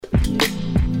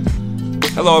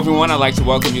Hello, everyone. I'd like to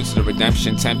welcome you to the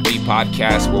Redemption Tempe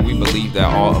podcast, where we believe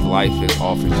that all of life is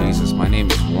all for Jesus. My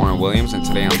name is Warren Williams, and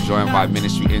today I'm joined by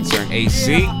ministry intern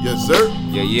AC. Yes, sir.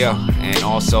 Yeah. And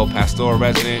also pastoral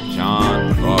resident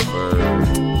John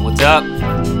Crawford. What's up?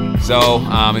 So,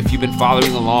 if you've been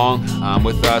following along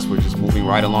with us, we're just moving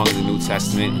right along in the New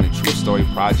Testament in the True Story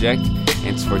Project.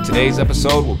 And for today's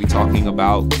episode, we'll be talking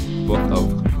about the book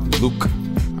of Luke.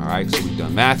 All right, so we've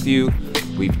done Matthew,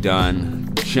 we've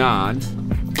done John,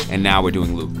 and now we're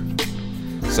doing Luke.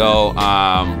 So,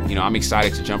 I'm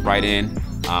excited to jump right in.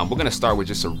 We're going to start with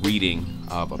just a reading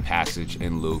of a passage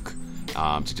in Luke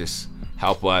to just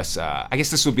help us. I guess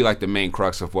this would be like the main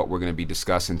crux of what we're going to be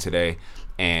discussing today.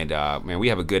 And, we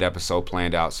have a good episode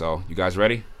planned out. So, you guys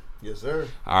ready? Yes, sir.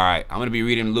 All right. I'm going to be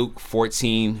reading Luke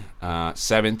 14,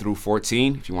 7 through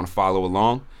 14, if you want to follow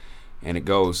along. And it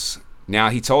goes, "Now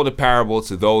he told a parable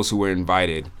to those who were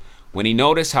invited. When he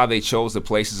noticed how they chose the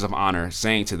places of honor,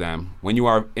 saying to them, 'When you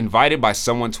are invited by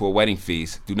someone to a wedding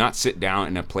feast, do not sit down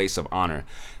in a place of honor,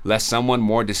 lest someone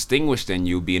more distinguished than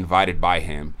you be invited by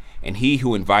him. And he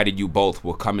who invited you both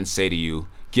will come and say to you,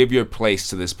 "Give your place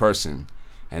to this person."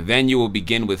 And then you will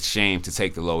begin with shame to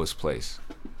take the lowest place.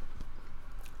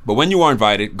 But when you are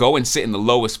invited, go and sit in the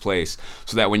lowest place,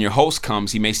 so that when your host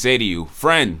comes, he may say to you,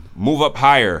 "Friend, move up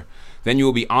higher." Then you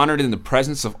will be honored in the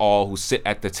presence of all who sit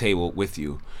at the table with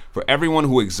you. For everyone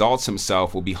who exalts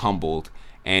himself will be humbled,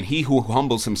 and he who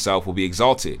humbles himself will be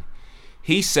exalted.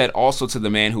 He said also to the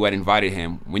man who had invited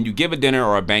him, "When you give a dinner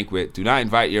or a banquet, do not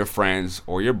invite your friends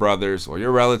or your brothers or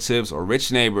your relatives or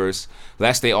rich neighbors,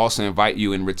 lest they also invite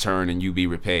you in return and you be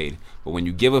repaid. But when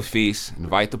you give a feast,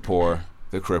 invite the poor,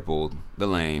 the crippled, the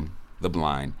lame, the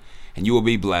blind, and you will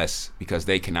be blessed, because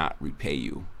they cannot repay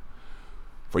you.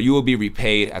 For you will be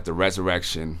repaid at the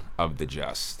resurrection of the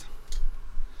just."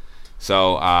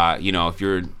 So, if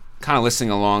you're kind of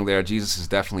listening along there, Jesus is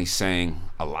definitely saying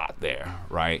a lot there,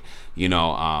 right?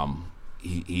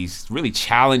 He's really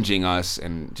challenging us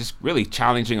and just really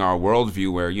challenging our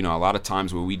worldview where, a lot of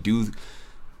times where we do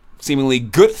seemingly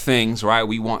good things, right,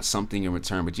 we want something in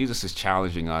return. But Jesus is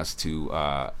challenging us to,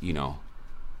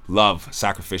 love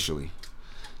sacrificially.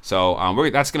 So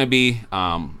that's going to be,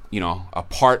 a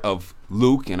part of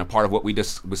Luke and a part of what we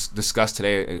discussed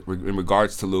today in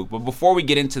regards to Luke. But before we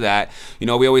get into that, we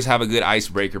always have a good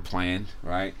icebreaker planned,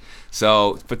 right?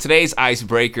 So for today's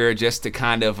icebreaker, just to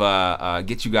kind of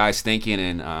get you guys thinking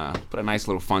and put a nice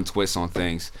little fun twist on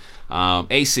things.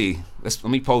 AC, let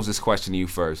me pose this question to you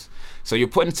first. So you're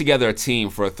putting together a team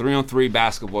for a 3-on-3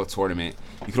 basketball tournament.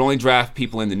 You can only draft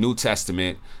people in the New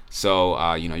Testament.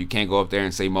 So you can't go up there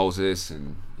and say Moses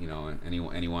and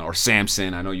anyone or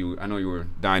Samson. I know you were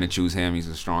dying to choose him. He's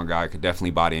a strong guy. Could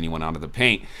definitely body anyone out of the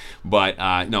paint. But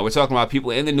we're talking about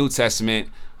people in the New Testament.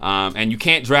 And you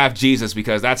can't draft Jesus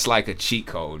because that's like a cheat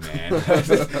code, man.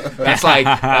 that's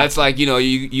like you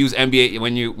use NBA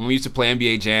when we used to play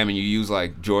NBA Jam and you use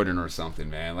like Jordan or something,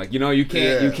 man. Like you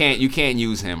can't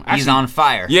use him. He's on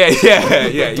fire. Yeah.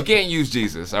 You can't use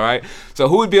Jesus. All right. So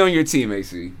who would be on your team,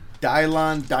 AC?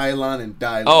 Dylon, and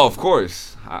Dylon. Oh, of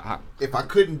course. If I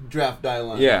couldn't draft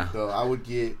Dylon, yeah, though, I would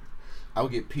get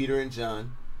Peter and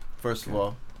John, first of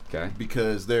all. Okay.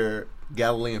 Because they're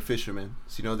Galilean fishermen.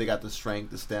 So, they got the strength,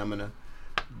 the stamina.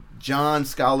 John,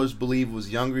 scholars believe,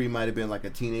 was younger. He might have been like a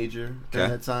teenager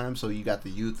during that time. So you got the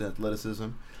youth and athleticism.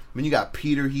 You got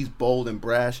Peter. He's bold and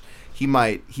brash. He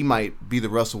might be the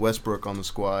Russell Westbrook on the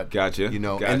squad. Gotcha.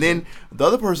 Gotcha. And then the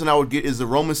other person I would get is the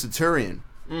Roman centurion.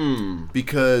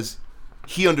 Because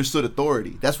he understood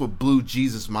authority. That's what blew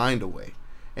Jesus' mind away.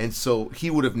 And so he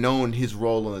would have known his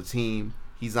role on the team.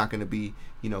 He's not going to be,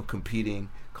 competing,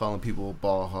 calling people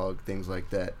ball hog, things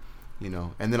like that.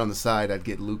 And then on the side, I'd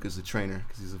get Luke as a trainer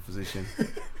because he's a physician.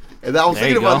 And I was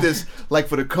thinking about this, like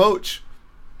for the coach,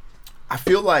 I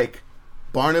feel like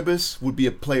Barnabas would be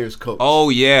a player's coach. Oh,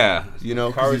 yeah.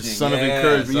 Because he's son of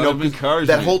encouragement.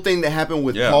 That whole thing that happened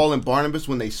with Paul and Barnabas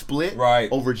when they split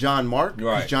over John Mark.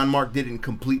 Because John Mark didn't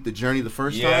complete the journey the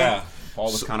first time. Yeah.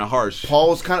 Paul was kind of harsh. Paul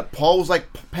was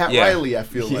like Pat Riley, I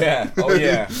feel like. Yeah. Oh,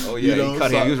 yeah.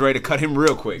 He was ready to cut him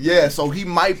real quick. Yeah, so he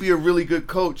might be a really good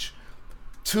coach.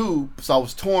 So I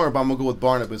was torn, but I'm going to go with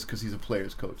Barnabas because he's a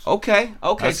player's coach. Okay.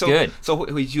 That's good. So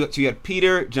you had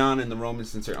Peter, John, and the Roman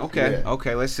centurion.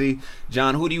 Okay. Let's see.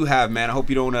 John, who do you have, man? I hope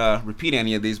you don't repeat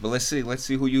any of these, but let's see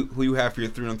who you have for your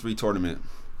 3-on-3 tournament.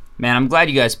 Man, I'm glad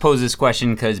you guys posed this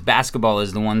question because basketball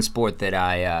is the one sport that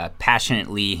I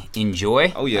passionately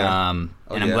enjoy. Oh, yeah. I'm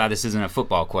glad this isn't a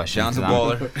football question. John's a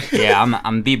baller.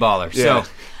 I'm B-baller. Yeah.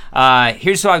 So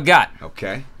here's who I've got.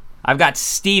 Okay. I've got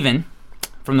Steven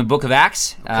from the Book of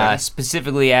Acts. Okay.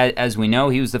 Specifically, as we know,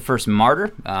 he was the first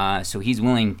martyr, so he's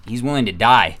willing to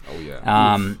die. Oh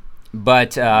yeah.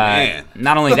 But Man.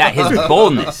 not only that,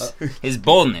 his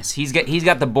boldness. He's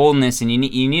got the boldness, and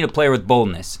you need a player with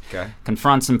boldness. Okay.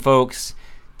 Confront some folks,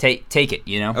 take it.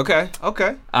 You know. Okay.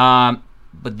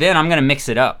 But then I'm gonna mix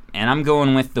it up, and I'm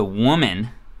going with the woman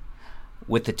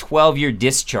with the 12-year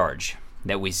discharge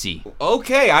that we see.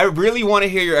 Okay. I really want to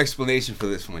hear your explanation for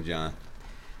this one, John.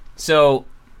 So,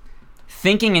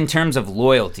 thinking in terms of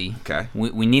loyalty, Okay.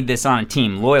 we need this on a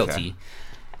team. Loyalty. Okay.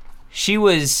 She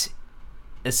was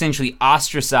essentially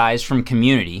ostracized from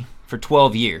community for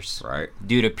 12 years, Right.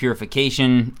 due to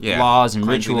purification Yeah. laws and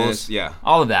Cleanliness, rituals, yeah.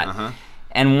 all of that. Uh-huh.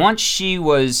 And once she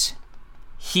was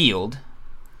healed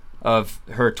of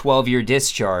her 12-year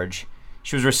discharge,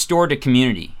 she was restored to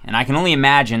community. And I can only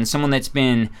imagine someone that's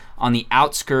been on the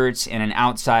outskirts and an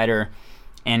outsider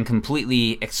and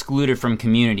completely excluded from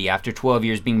community after 12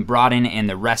 years being brought in and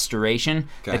the restoration,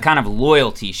 Okay. the kind of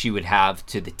loyalty she would have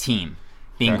to the team,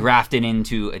 being Okay. grafted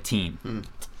into a team.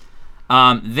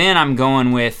 Then I'm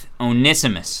going with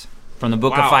Onesimus from the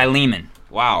book of Wow. Philemon.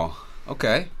 Wow.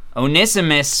 Okay.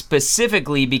 Onesimus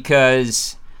specifically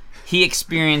because he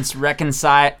experienced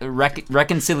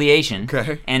reconciliation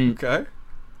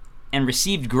and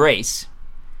received grace.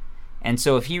 And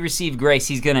so if he received grace,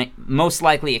 he's going to most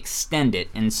likely extend it.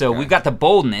 And so we've got the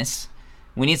boldness.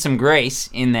 We need some grace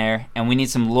in there, and we need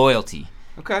some loyalty.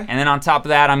 Okay. And then on top of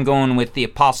that, I'm going with the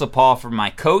Apostle Paul for my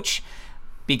coach,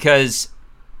 because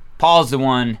Paul's the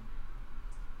one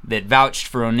that vouched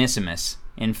for Onesimus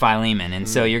in Philemon. And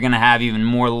so you're going to have even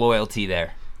more loyalty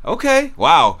there. Okay.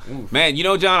 Wow. Man, you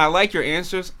know, John, I like your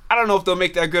answers. I don't know if they'll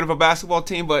make that good of a basketball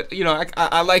team, but, you know,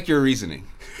 I like your reasoning.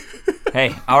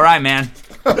 Hey, all right, man.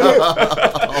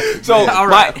 So All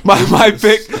right. my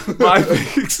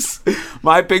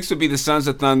picks would be the Sons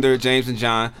of Thunder, James and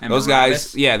John. And Those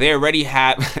Barabbas. guys, yeah, they already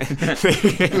have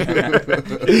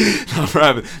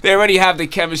they already have the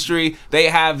chemistry. They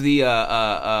have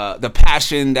the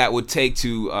passion that would take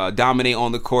to dominate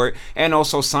on the court. And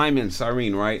also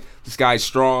Cyrene, right? This guy's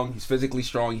strong. He's physically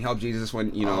strong. He helped Jesus when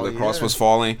the cross was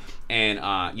falling, and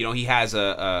he has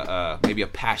maybe a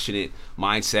passionate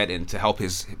mindset, and to help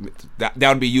that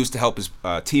would be used to help his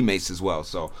teammates as well.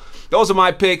 So those are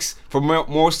my picks for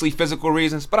mostly physical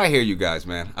reasons. But I hear you guys,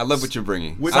 man. I love what you're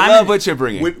bringing. I love what you're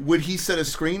bringing. Would he set a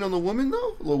screen on the woman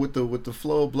though, with the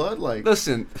flow of blood? Like,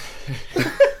 Listen.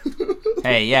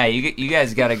 Hey, yeah, you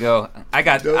guys got to go. I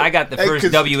got the first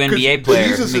 'cause WNBA player.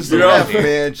 Jesus is mixed the in ref, up here.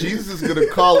 man. Jesus is gonna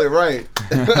call it right.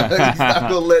 He's not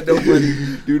gonna let nobody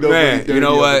do nobody Man, dirty you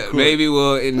know on the what? court. Maybe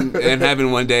we'll in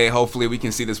heaven one day. Hopefully, we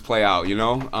can see this play out.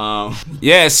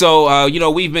 Yeah. So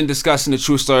we've been discussing the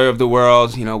true story of the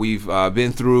world. We've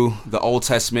been through the Old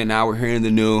Testament. Now we're hearing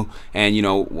the New, and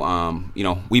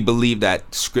we believe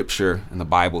that Scripture and the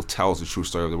Bible tells the true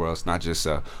story of the world. It's not just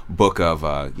a book of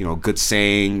good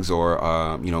sayings or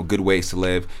good ways to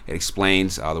live. It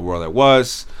explains the world that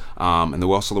was, and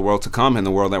also the world to come, and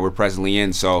the world that we're presently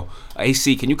in. So,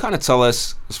 AC, can you kind of tell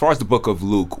us, as far as the book of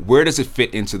Luke, where does it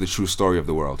fit into the true story of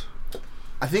the world?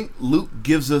 I think Luke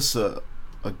gives us a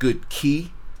good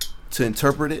key to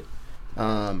interpret it.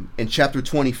 In chapter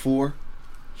 24,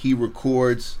 he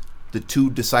records the two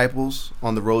disciples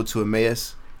on the road to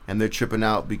Emmaus, and they're tripping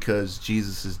out because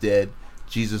Jesus is dead.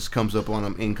 Jesus comes up on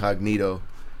them incognito,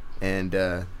 and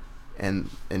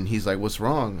he's like, "What's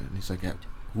wrong?" And he's like,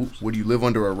 "Would you live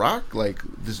under a rock? Like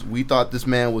this? We thought this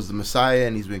man was the Messiah,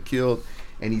 and he's been killed."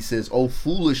 And he says, "O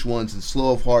foolish ones and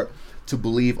slow of heart to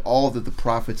believe all that the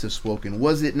prophets have spoken.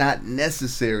 Was it not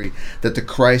necessary that the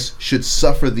Christ should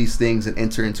suffer these things and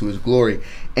enter into his glory?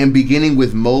 And beginning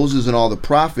with Moses and all the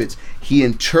prophets, he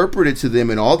interpreted to them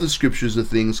in all the scriptures the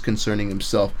things concerning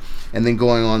himself." And then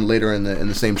going on later in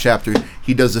the same chapter,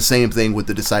 he does the same thing with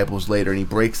the disciples later, and he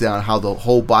breaks down how the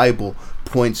whole Bible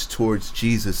points towards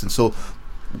Jesus. And so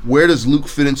where does Luke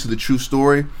fit into the true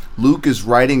story? Luke is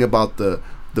writing about the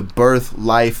birth,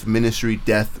 life, ministry,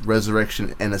 death,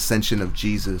 resurrection, and ascension of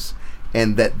Jesus,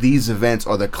 and that these events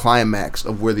are the climax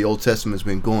of where the Old Testament has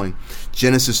been going.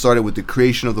 Genesis started with the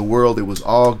creation of the world. It was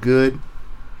all good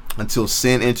until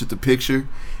sin entered the picture.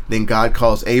 Then God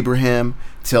calls Abraham,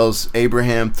 tells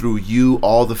Abraham, through you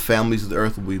all the families of the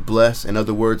earth will be blessed. In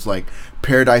other words, like,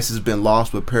 paradise has been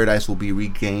lost, but paradise will be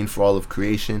regained for all of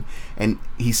creation. And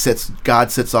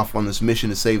God sets off on this mission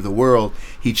to save the world.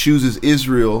 He chooses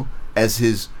Israel as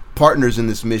his partners in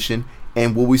this mission.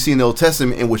 And what we see in the Old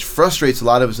Testament, and which frustrates a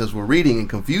lot of us as we're reading and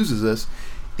confuses us,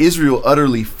 Israel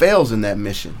utterly fails in that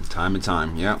mission. Time and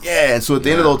time, yeah. Yeah, and so at the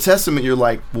end of the Old Testament, you're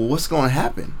like, well, what's going to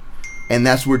happen? And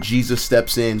that's where Jesus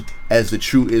steps in as the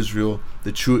true Israel,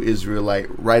 the true Israelite,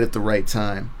 right at the right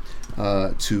time,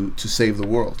 to save the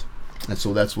world. And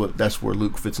so that's where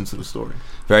Luke fits into the story.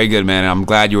 Very good, man. I'm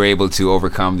glad you were able to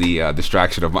overcome the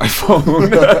distraction of my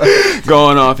phone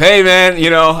going off. Hey, man,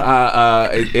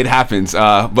 it happens.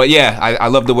 But yeah, I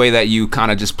love the way that you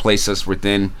kind of just place us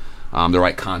within the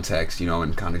right context,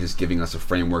 and kind of just giving us a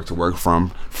framework to work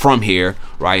from here,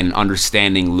 right, and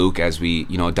understanding Luke as we,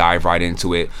 dive right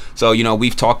into it. So,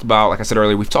 we've talked about, like I said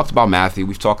earlier, we've talked about Matthew,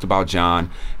 we've talked about John,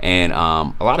 and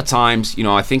a lot of times,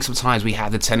 I think sometimes we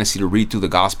have the tendency to read through the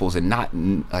Gospels and not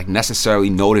necessarily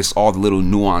notice all the little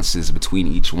nuances between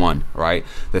each one, right?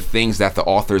 The things that the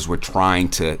authors were trying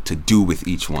to do with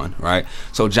each one, right?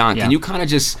 So, John, can you kind of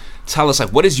just tell us,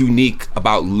 what is unique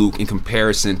about Luke in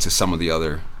comparison to some of the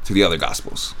other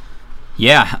Gospels?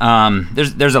 Yeah,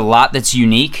 there's a lot that's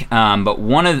unique, but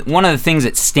one of the things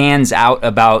that stands out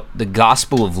about the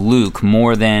Gospel of Luke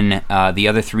more than the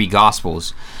other three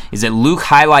Gospels is that Luke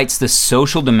highlights the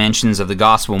social dimensions of the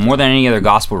Gospel more than any other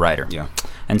Gospel writer. Yeah.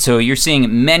 And so you're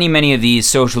seeing many of these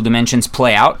social dimensions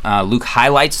play out. Luke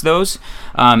highlights those.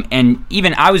 And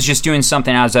even I was just doing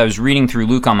something as I was reading through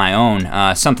Luke on my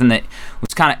own, something that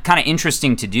was kind of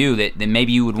interesting to do that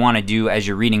maybe you would want to do as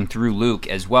you're reading through Luke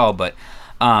as well. But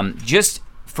just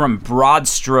from broad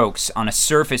strokes on a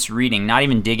surface reading, not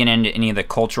even digging into any of the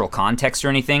cultural context or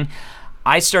anything,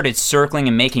 I started circling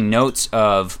and making notes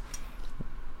of,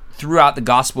 throughout the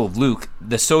Gospel of Luke,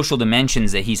 the social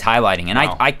dimensions that he's highlighting. And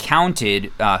Wow. I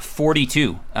counted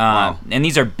 42. Wow. And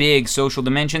these are big social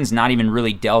dimensions, not even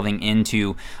really delving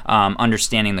into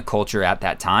understanding the culture at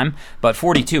that time. But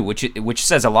 42, which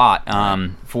says a lot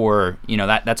for,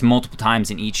 that's multiple times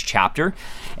in each chapter.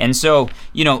 And so,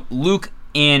 Luke,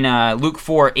 in Luke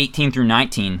 4:18 through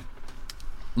 19,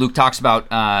 Luke talks about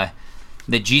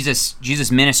that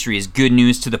Jesus' ministry is good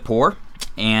news to the poor.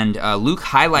 And Luke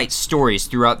highlights stories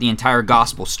throughout the entire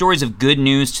gospel, stories of good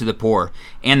news to the poor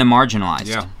and the marginalized.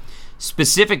 Yeah.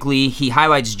 Specifically, he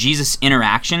highlights Jesus'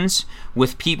 interactions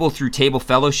with people through table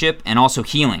fellowship and also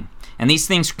healing. And these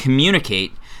things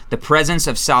communicate the presence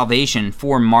of salvation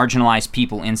for marginalized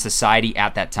people in society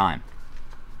at that time.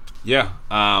 Yeah.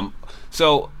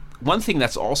 So one thing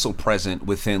that's also present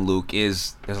within Luke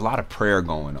is there's a lot of prayer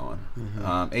going on.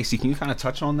 AC, can you kind of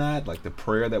touch on that, like the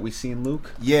prayer that we see in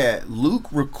Luke? Yeah, Luke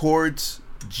records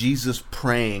Jesus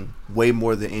praying way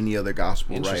more than any other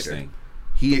gospel writer. Interesting.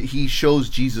 He shows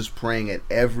Jesus praying at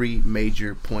every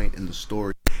major point in the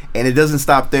story. And it doesn't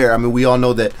stop there. I mean, we all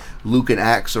know that Luke and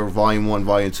Acts are volume 1,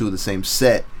 volume 2 of the same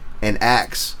set. And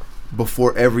Acts,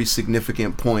 before every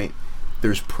significant point,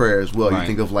 there's prayer as well. Right. You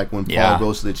think of like when Paul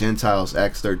goes to the Gentiles,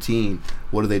 Acts 13,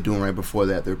 what are they doing right before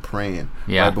that? They're praying.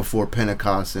 Yeah. Right before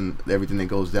Pentecost and everything that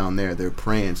goes down there, they're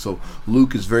praying. So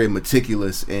Luke is very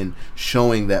meticulous in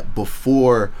showing that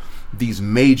before these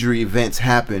major events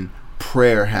happen,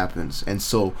 prayer happens. And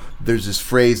so there's this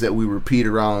phrase that we repeat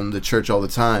around the church all the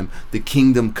time: the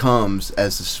kingdom comes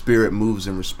as the Spirit moves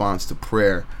in response to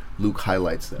prayer. Luke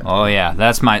highlights that. Oh yeah,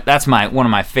 that's my one of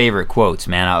my favorite quotes,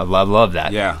 man. I love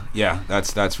that. Yeah,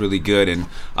 that's really good. And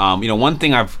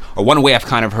one way I've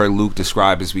kind of heard Luke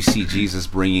describe is we see Jesus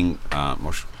bringing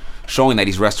or showing that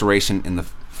he's restoration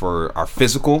for our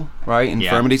physical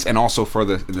infirmities and also for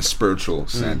the spiritual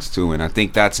sense too. And I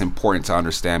think that's important to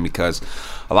understand, because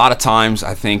a lot of times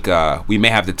I think we may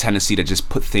have the tendency to just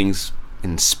put things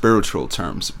in spiritual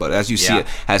terms, but as you see it,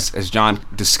 as John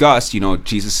discussed,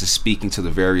 Jesus is speaking to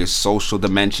the various social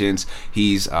dimensions.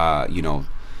 He's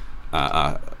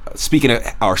speaking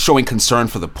or showing concern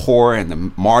for the poor and the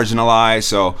marginalized.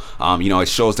 So it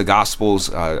shows the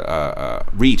gospel's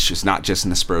reach is not just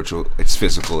in the spiritual, it's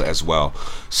physical as well.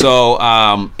 So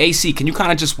AC, can you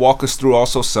kind of just walk us through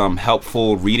also some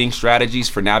helpful reading strategies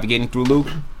for navigating through Luke?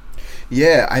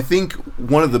 Yeah, I think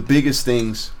one of the biggest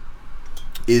things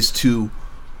is to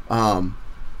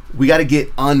we got to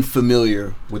get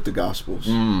unfamiliar with the Gospels,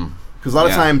 because a lot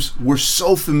of times we're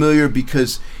so familiar,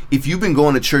 because if you've been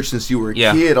going to church since you were a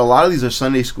kid, a lot of these are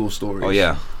Sunday school stories. Oh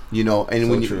yeah. And so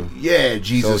when true.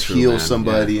 Jesus So true, heals man.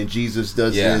 somebody, and Jesus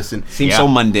does this, and seems so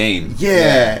mundane.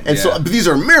 So but these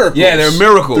are miracles. Yeah, they're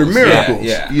miracles. They're miracles.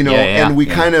 Yeah. And we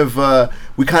kind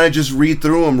of just read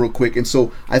through them real quick. And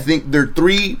so I think there are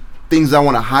three things I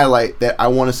want to highlight that I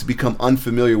want us to become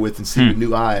unfamiliar with and see with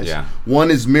new eyes. Yeah.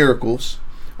 One is miracles.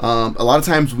 A lot of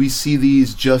times we see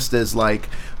these just as like,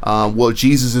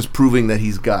 Jesus is proving that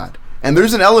he's God. And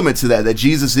there's an element to that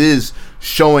Jesus is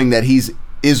showing that he's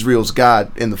Israel's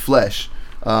God in the flesh.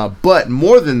 But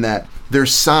more than that,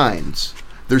 there's signs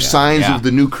They're signs Yeah. of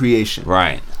the new creation.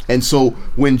 Right. And so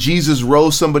when Jesus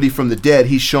rose somebody from the dead,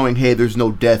 he's showing, hey, there's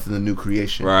no death in the new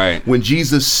creation. Right. When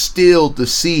Jesus stilled the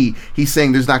sea, he's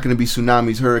saying there's not going to be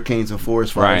tsunamis, hurricanes, and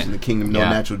forest fires Right. in the kingdom, no Yeah.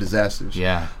 natural disasters.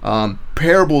 Yeah.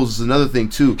 Parables is another thing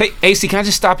too. Hey, AC, can I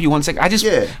just stop you 1 second? I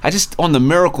just on the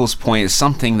miracles point is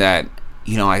something that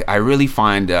I really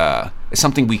find is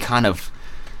something we kind of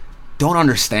don't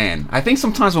understand. I think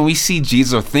sometimes when we see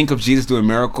Jesus or think of Jesus doing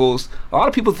miracles, a lot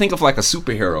of people think of like a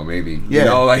superhero, maybe.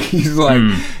 Yeah. Like he's like,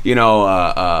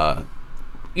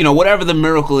 whatever the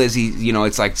miracle is,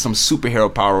 it's like some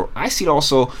superhero power. I see it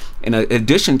also in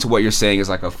addition to what you're saying is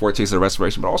like a foretaste of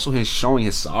restoration, but also his showing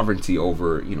his sovereignty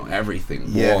over everything,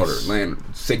 Yes. water, land,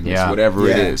 sickness, Yeah. whatever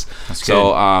it Yeah. is. That's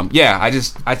So good.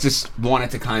 I just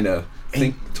wanted to kind of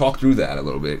talk through that a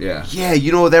little bit. Yeah.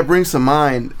 Yeah, that brings to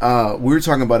mind. We were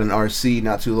talking about an RC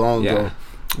not too long ago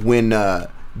when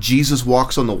Jesus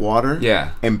walks on the water. Yeah.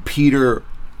 And Peter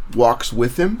walks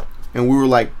with him, and we were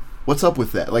like, "What's up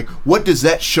with that? Like, what does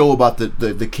that show about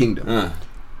the kingdom?"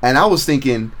 And I was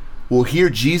thinking, well, here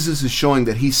Jesus is showing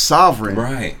that he's sovereign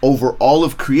Right. over all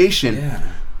of creation. Yeah.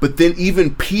 But then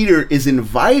even Peter is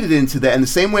invited into that in the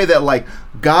same way that like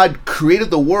God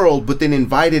created the world, but then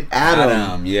invited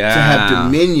Adam to have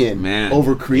dominion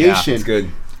over creation. That's good.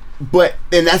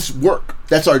 And that's work.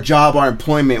 That's our job, our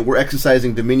employment. We're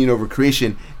exercising dominion over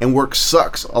creation, and work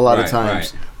sucks a lot of Right,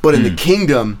 times. right. But in the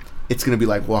kingdom, it's going to be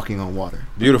like walking on water.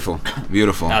 Beautiful.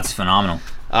 That's phenomenal.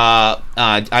 I'm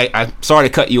sorry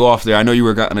to cut you off there. I know you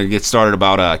were going to get started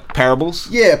about parables.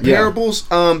 Yeah, parables.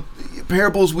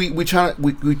 Parables.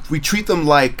 We treat them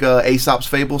like Aesop's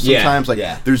fables sometimes.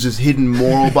 There's this hidden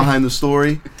moral behind the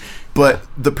story, but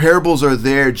the parables are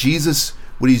there. Jesus,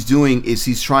 what he's doing is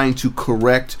he's trying to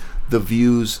correct the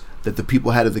views that the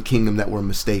people had of the kingdom that were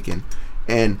mistaken.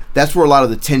 And that's where a lot of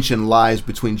the tension lies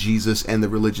between Jesus and the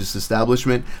religious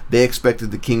establishment. They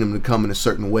expected the kingdom to come in a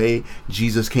certain way.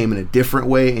 Jesus came in a different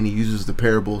way, and he uses the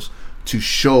parables to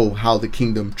show how the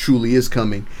kingdom truly is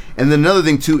coming. And then another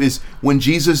thing too is when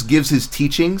Jesus gives his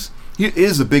teachings, here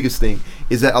is the biggest thing,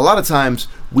 is that a lot of times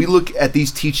we look at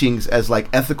these teachings as like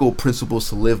ethical principles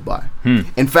to live by.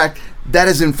 In fact, that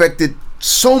has infected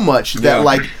so much that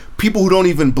like people who don't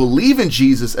even believe in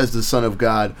Jesus as the Son of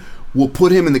God will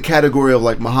put him in the category of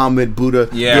like Muhammad, Buddha.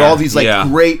 They're all these like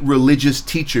great religious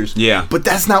teachers. Yeah. But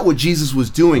that's not what Jesus was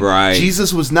doing. Right.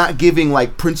 Jesus was not giving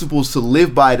like principles to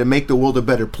live by to make the world a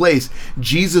better place.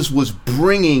 Jesus was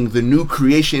bringing the new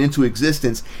creation into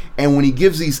existence. And when he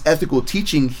gives these ethical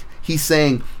teachings, he's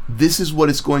saying, this is what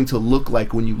it's going to look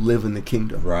like when you live in the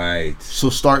kingdom. Right. So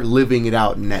start living it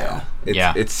out now.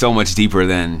 It's so much deeper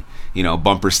than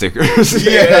bumper stickers.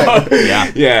 Yeah.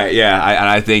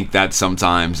 I think that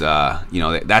sometimes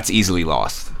that's easily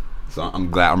lost. So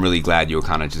I'm really glad you were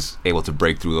kind of just able to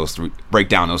break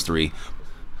down those three.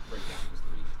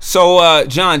 So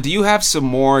John, do you have some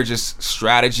more just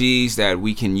strategies that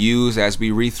we can use as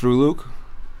we read through Luke?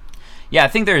 Yeah, I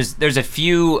think there's a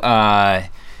few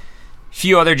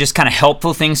other just kind of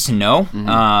helpful things to know.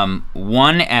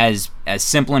 One, as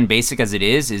simple and basic as it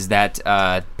is that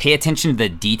pay attention to the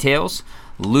details.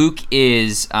 Luke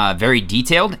is very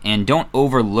detailed, and don't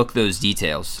overlook those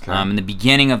details. Okay. In the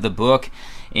beginning of the book,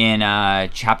 in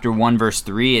chapter 1, verse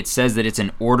 3, it says that it's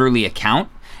an orderly account,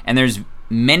 and there's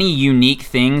many unique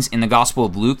things in the Gospel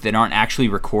of Luke that aren't actually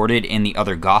recorded in the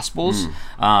other Gospels.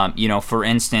 For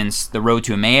instance, the road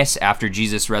to Emmaus after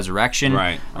Jesus' resurrection.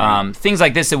 Right. Things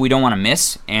like this that we don't want to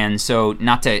miss, and so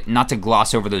not to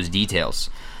gloss over those details.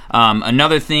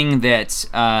 Another thing that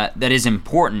is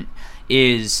important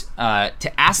is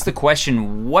to ask the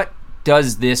question, what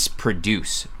does this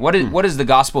produce? What does the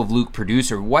Gospel of Luke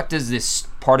produce, or what does this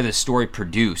part of the story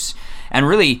produce? And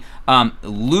really,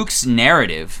 Luke's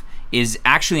narrative is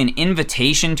actually an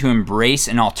invitation to embrace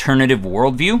an alternative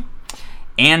worldview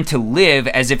and to live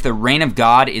as if the reign of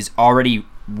God is already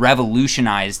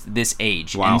revolutionized this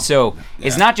age. Wow. And so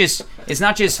it's not just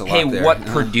hey, what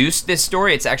Yeah. produced this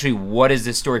story? It's actually, what is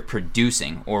this story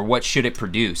producing, or what should it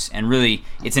produce? And really,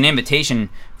 it's an invitation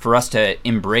for us to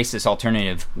embrace this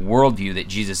alternative worldview that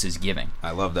Jesus is giving.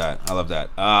 I love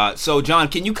that. So John,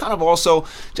 can you kind of also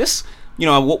just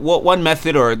what one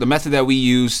method, or the method that we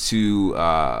use to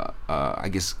I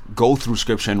guess go through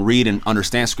Scripture and read and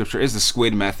understand Scripture is the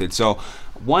squid method. So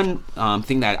one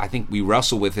thing that I think we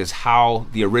wrestle with is how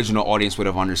the original audience would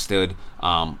have understood.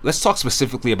 Let's talk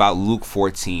specifically about Luke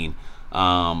 14.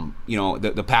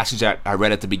 The passage that I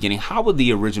read at the beginning. How would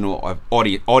the original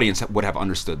audience would have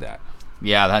understood that?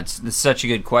 Yeah, that's such a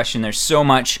good question. There's so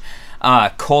much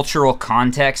cultural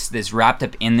context that's wrapped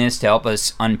up in this to help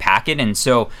us unpack it. And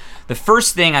so the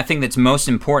first thing I think that's most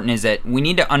important is that we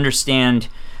need to understand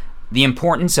the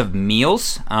importance of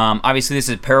meals. Obviously, this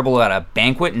is a parable about a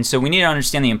banquet, and so we need to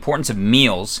understand the importance of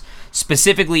meals,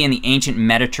 specifically in the ancient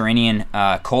Mediterranean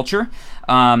culture.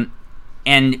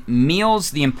 And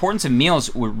meals, the importance of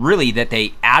meals were really that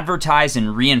they advertised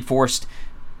and reinforced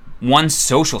one's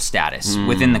social status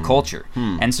within the culture.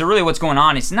 And so really what's going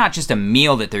on, it's not just a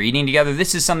meal that they're eating together.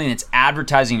 This is something that's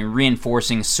advertising and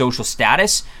reinforcing social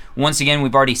status. Once again,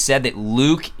 we've already said that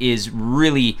Luke is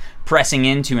really pressing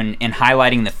into and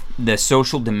highlighting the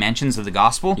social dimensions of the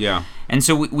gospel. Yeah. And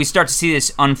so we start to see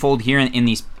this unfold here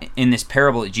in this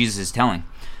parable that Jesus is telling.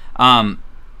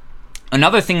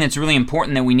 Another thing that's really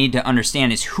important that we need to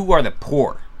understand is who are the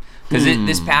poor. Because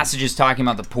this passage is talking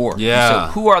about the poor. Yeah.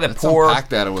 So who are the Let's poor? unpack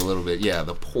that a little bit. Yeah,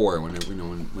 the poor. When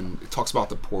it talks about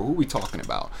the poor, who are we talking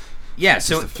about? Yeah, Is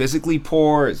so it physically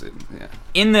poor? Is it? Yeah.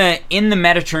 in the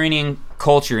Mediterranean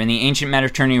culture, in the ancient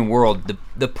Mediterranean world,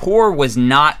 the poor was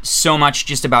not so much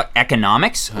just about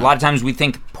economics. A lot of times we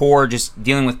think poor just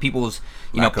dealing with people's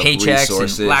Lack of paychecks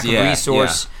resources. and lack Yeah, of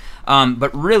resource.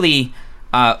 But really,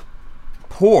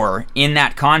 poor in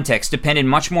that context depended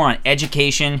much more on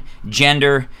education,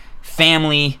 gender,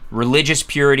 family, religious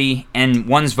purity, and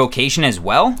one's vocation as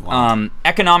well.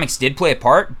 Economics did play a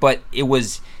part, but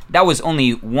that was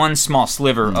only one small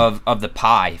sliver of the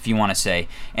pie, if you want to say.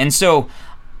 And so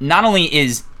not only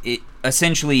is it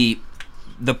essentially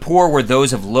the poor were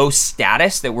those of low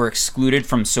status that were excluded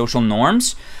from social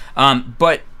norms,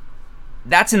 but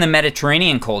that's in the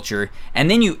Mediterranean culture, and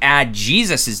then you add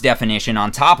Jesus' definition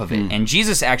on top of it. And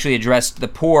Jesus actually addressed the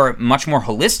poor much more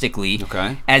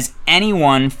holistically as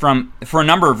anyone for a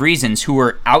number of reasons who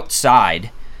were outside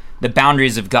the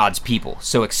boundaries of God's people,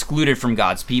 so excluded from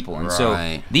God's people. And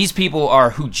so these people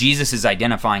are who Jesus is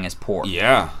identifying as poor.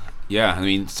 Yeah. I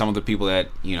mean, some of the people that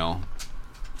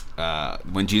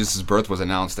when Jesus' birth was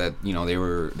announced, that they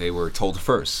were told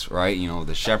first, right?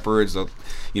 The shepherds,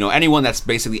 anyone that's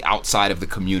basically outside of the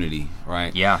community,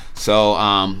 right? Yeah.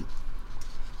 So,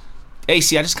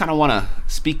 AC, I just kind of want to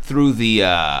speak through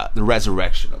the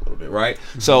resurrection a little bit, right?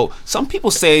 So, some people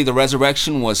say the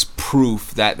resurrection was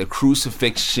proof that the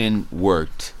crucifixion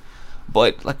worked,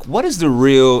 but what is the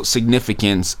real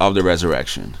significance of the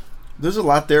resurrection? There's a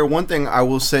lot there. One thing I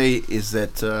will say is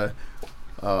that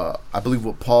I believe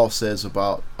what Paul says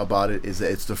about it is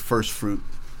that it's the first fruit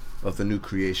of the new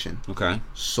creation. Okay.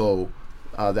 So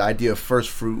the idea of first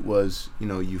fruit was,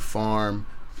 you farm,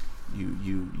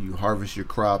 you harvest your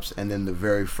crops, and then the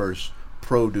very first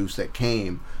produce that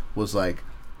came was like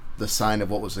the sign of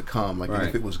what was to come. Like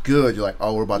if it was good, you're like,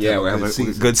 oh, we're about to have a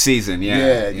good season.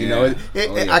 Yeah.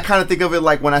 I kind of think of it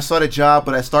like when I start a job,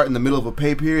 but I start in the middle of a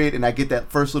pay period, and I get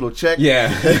that first little check. Yeah.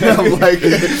 I'm like,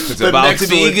 it's about to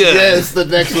be good. Yes, the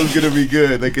next one's gonna be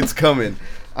good. Like it's coming.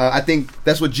 I think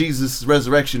that's what Jesus'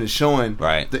 resurrection is showing.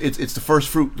 Right. It's the first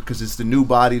fruit because it's the new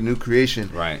body, the new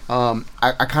creation. Right.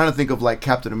 I kind of think of like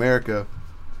Captain America.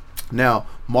 Now,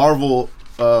 Marvel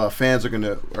fans are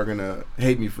gonna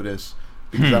hate me for this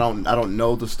because I don't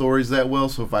know the stories that well.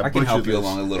 So if I can help you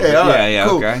along a little bit.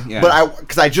 Cool. Okay. Yeah. But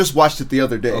because I just watched it the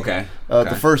other day. Okay.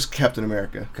 The first Captain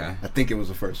America. Okay. I think it was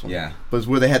the first one. Yeah. But it's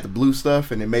where they had the blue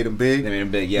stuff and they made him big. They made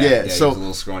him big. Yeah. Yeah. So So he was a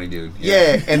little scrawny dude.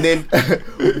 yeah, and then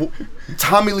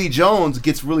Tommy Lee Jones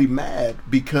gets really mad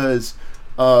because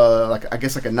I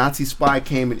guess a Nazi spy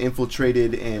came and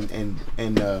infiltrated and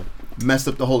messed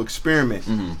up the whole experiment.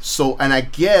 So, and I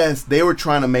guess they were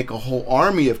trying to make a whole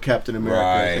army of Captain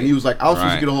America, and he was like, I was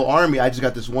supposed to get a whole army, I just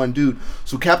got this one dude.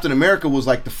 So Captain America was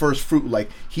like the first fruit, like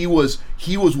he was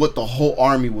what the whole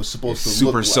army was supposed to look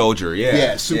like. Super soldier,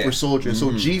 yeah. Super soldier. And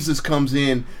so Jesus comes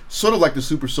in sort of like the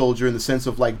super soldier in the sense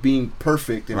of like being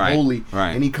perfect and holy,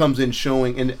 and he comes in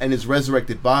showing and his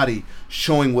resurrected body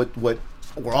showing what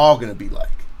we're all gonna be like.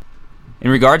 In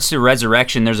regards to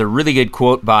resurrection, there's a really good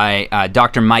quote by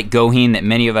Dr. Mike Goheen that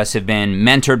many of us have been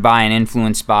mentored by and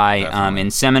influenced by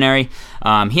in seminary.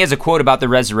 He has a quote about the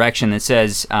resurrection that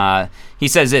says, he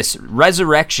says this: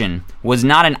 "Resurrection was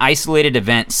not an isolated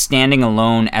event standing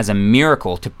alone as a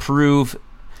miracle to prove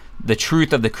the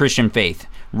truth of the Christian faith.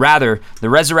 Rather, the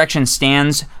resurrection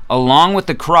stands along with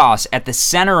the cross at the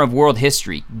center of world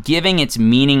history, giving its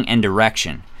meaning and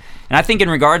direction." And I think in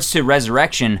regards to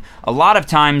resurrection, a lot of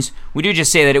times we do just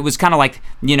say that it was kind of like,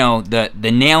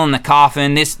 the nail in the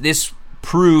coffin. This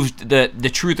proved the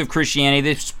truth of Christianity.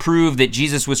 This proved that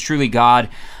Jesus was truly God,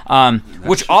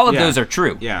 which all of those are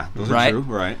true. Yeah, those right? are true,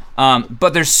 right.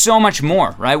 But there's so much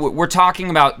more, right? We're talking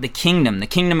about the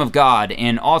kingdom of God,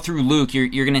 and all through Luke,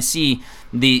 you're going to see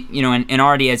and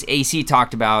already as AC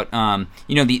talked about,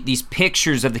 these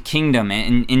pictures of the kingdom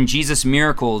and in Jesus'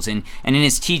 miracles and in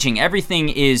his teaching. Everything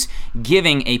is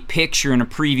giving a picture and a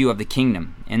preview of the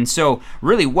kingdom. And so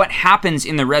really what happens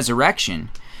in the resurrection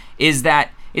is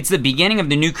that it's the beginning of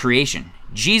the new creation.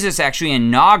 Jesus actually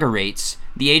inaugurates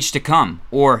the age to come,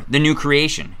 or the new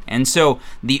creation. And so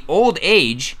the old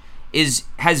age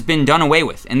has been done away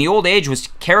with. And the old age was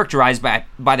characterized by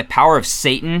the power of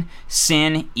Satan,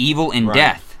 sin, evil, and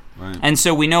death. Right. And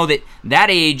so we know that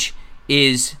age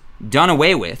is done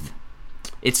away with.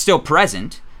 It's still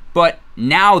present, but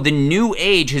now the new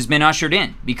age has been ushered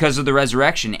in because of the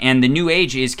resurrection. And the new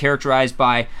age is characterized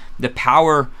by the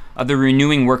power of the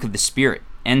renewing work of the Spirit.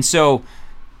 And so,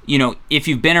 if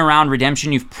you've been around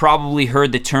redemption, you've probably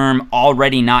heard the term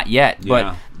already not yet.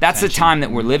 But that's tension. The time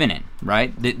that we're living in,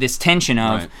 right? This tension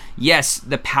of, yes,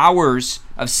 the powers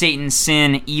of Satan,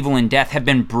 sin, evil, and death have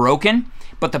been broken,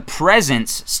 but the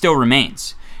presence still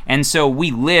remains. And so we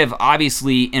live,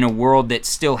 obviously, in a world that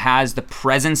still has the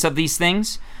presence of these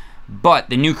things, but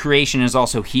the new creation is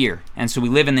also here. And so we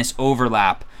live in this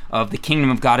overlap of the kingdom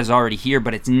of God is already here,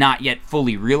 but it's not yet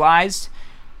fully realized,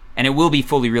 and it will be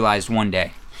fully realized one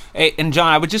day. Hey, and John,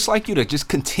 I would just like you to just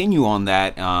continue on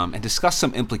that and discuss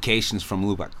some implications from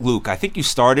Luke. I think you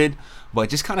started, but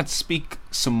just kind of speak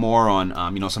some more on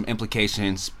some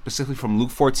implications specifically from Luke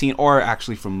 14, or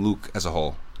actually from Luke as a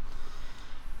whole.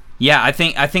 Yeah, I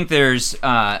think there's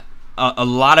a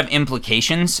lot of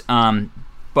implications,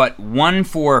 but one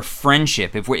for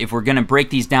friendship. If we're going to break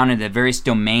these down into the various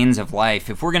domains of life,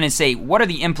 if we're going to say what are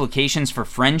the implications for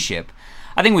friendship,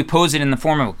 I think we pose it in the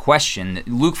form of a question.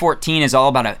 Luke 14 is all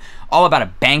about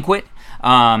a banquet,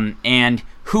 and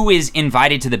who is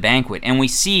invited to the banquet. And we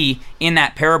see in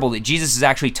that parable that Jesus is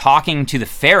actually talking to the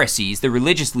Pharisees, the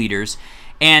religious leaders,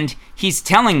 and he's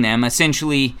telling them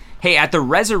essentially, hey, at the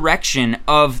resurrection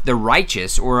of the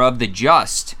righteous or of the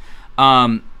just,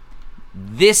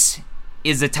 this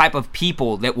is the type of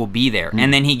people that will be there.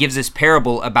 And then he gives this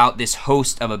parable about this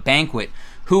host of a banquet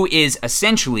who is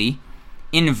essentially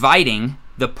inviting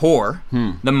the poor,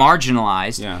 the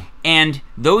marginalized, and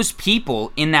those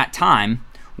people in that time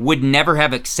would never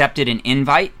have accepted an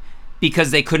invite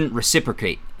because they couldn't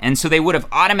reciprocate. And so they would have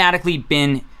automatically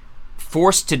been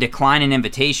forced to decline an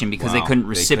invitation because they couldn't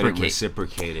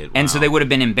reciprocate. And so they would have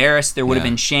been embarrassed, there would have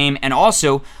been shame, and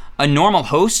also a normal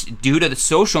host, due to the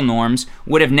social norms,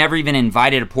 would have never even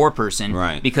invited a poor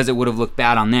person because it would have looked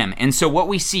bad on them. And so what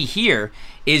we see here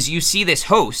is you see this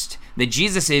host that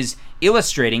Jesus is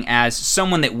illustrating as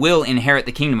someone that will inherit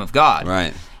the kingdom of God.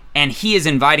 Right. And he is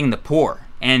inviting the poor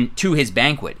and to his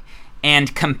banquet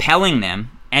and compelling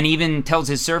them, and even tells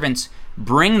his servants,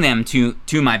 bring them to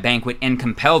my banquet and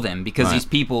compel them, because these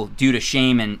people, due to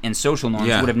shame and social norms,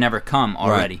 would have never come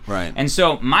already. Right. And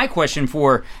so my question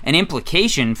for an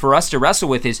implication for us to wrestle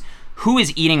with is, who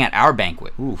is eating at our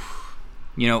banquet? Oof.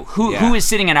 Who is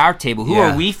sitting at our table? Who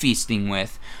are we feasting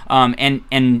with?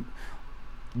 And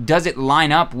does it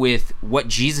line up with what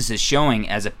Jesus is showing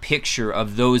as a picture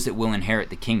of those that will inherit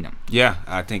the kingdom? Yeah,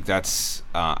 I think that's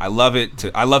I love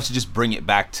to just bring it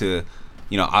back to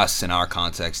us in our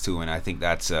context too, and I think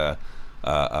that's a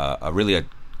really a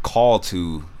call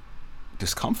to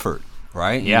discomfort,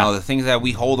 right? Yeah. The things that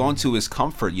we hold on to is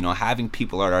comfort. Having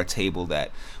people at our table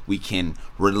that we can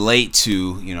relate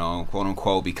to, quote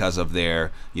unquote, because of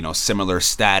their similar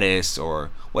status or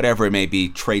whatever it may be,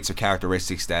 traits or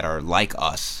characteristics that are like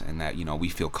us, and that we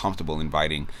feel comfortable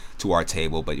inviting to our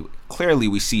table. But clearly,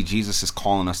 we see Jesus is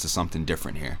calling us to something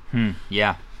different here.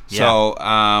 Yeah. So,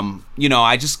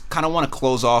 I just kind of want to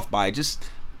close off by just,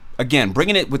 again,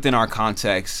 bringing it within our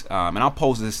context. And I'll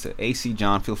pose this to AC,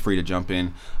 John, feel free to jump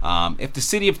in. If the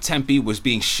city of Tempe was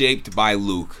being shaped by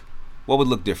Luke, what would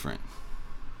look different?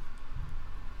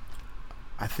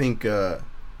 I think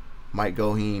Mike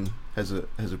Goheen has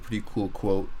a pretty cool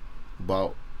quote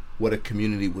about what a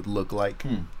community would look like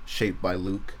shaped by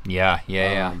Luke. Yeah.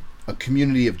 A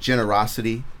community of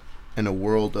generosity in a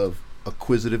world of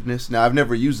acquisitiveness. Now, I've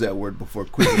never used that word before,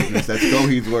 acquisitiveness. That's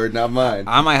Goheen's word, not mine.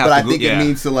 I might have but to I think it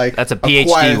means to That's a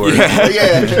PhD word.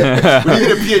 Yeah. When you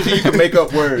get a PhD, you can make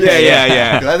up words.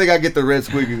 Yeah. I think I get the red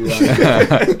squiggly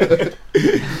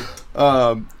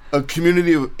line. A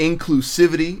community of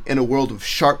inclusivity in a world of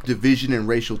sharp division and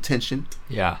racial tension.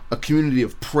 Yeah. A community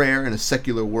of prayer in a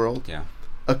secular world. Yeah.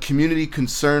 A community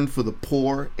concerned for the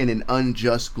poor in an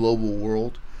unjust global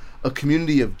world. a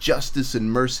community of justice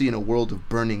and mercy in a world of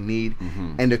burning need,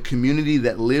 and a community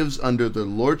that lives under the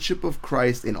lordship of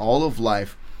Christ in all of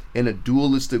life in a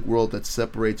dualistic world that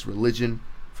separates religion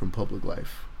from public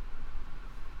life.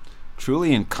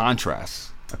 Truly in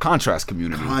contrast. A contrast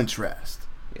community. Contrast.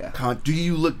 Yeah. Do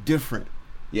you look different?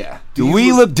 Yeah. Do Do you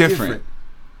we look look different?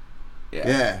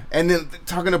 Yeah. And then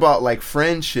talking about like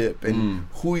friendship and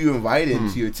who you invite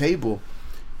into your table,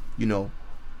 you know,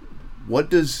 what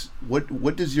does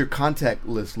your contact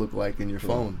list look like in your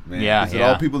phone? Man. Yeah, Is it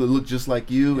all people that look just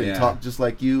like you and talk just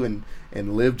like you and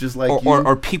live just like you?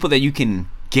 Or people that you can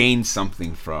gain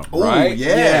something from, Oh, right?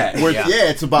 yeah. Where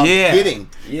it's about getting.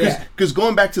 Yeah. Because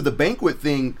going back to the banquet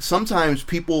thing, sometimes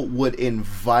people would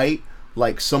invite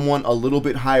like someone a little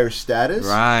bit higher status,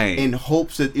 Right. in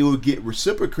hopes that it would get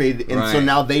reciprocated, and so Right.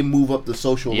 now they move up the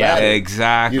social Yeah, ladder.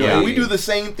 Exactly. You know, we do the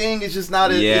same thing. It's just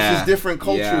not. It's just different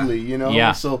culturally. You know.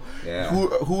 Yeah. So, Yeah.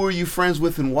 who are you friends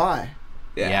with and why?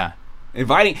 Yeah.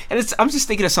 Inviting, and I'm just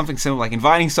thinking of something simple, like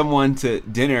inviting someone to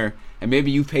dinner, and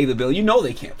maybe you pay the bill. You know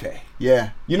they can't pay. Yeah.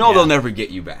 You know Yeah. they'll never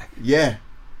get you back. Yeah.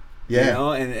 Yeah. You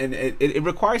know, and it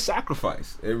requires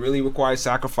sacrifice. It really requires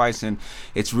sacrifice, and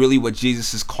it's really what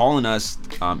Jesus is calling us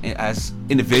as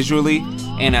individually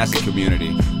and as a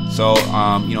community. So,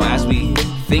 you know, as we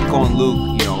think on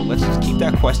Luke, you know, let's just keep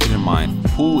that question in mind.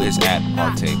 Who is at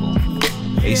our table?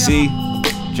 AC,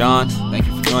 John, thank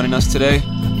you for joining us today.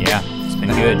 Yeah. It's been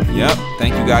good. Yep.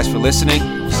 Thank you guys for listening.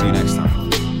 We'll see you next time.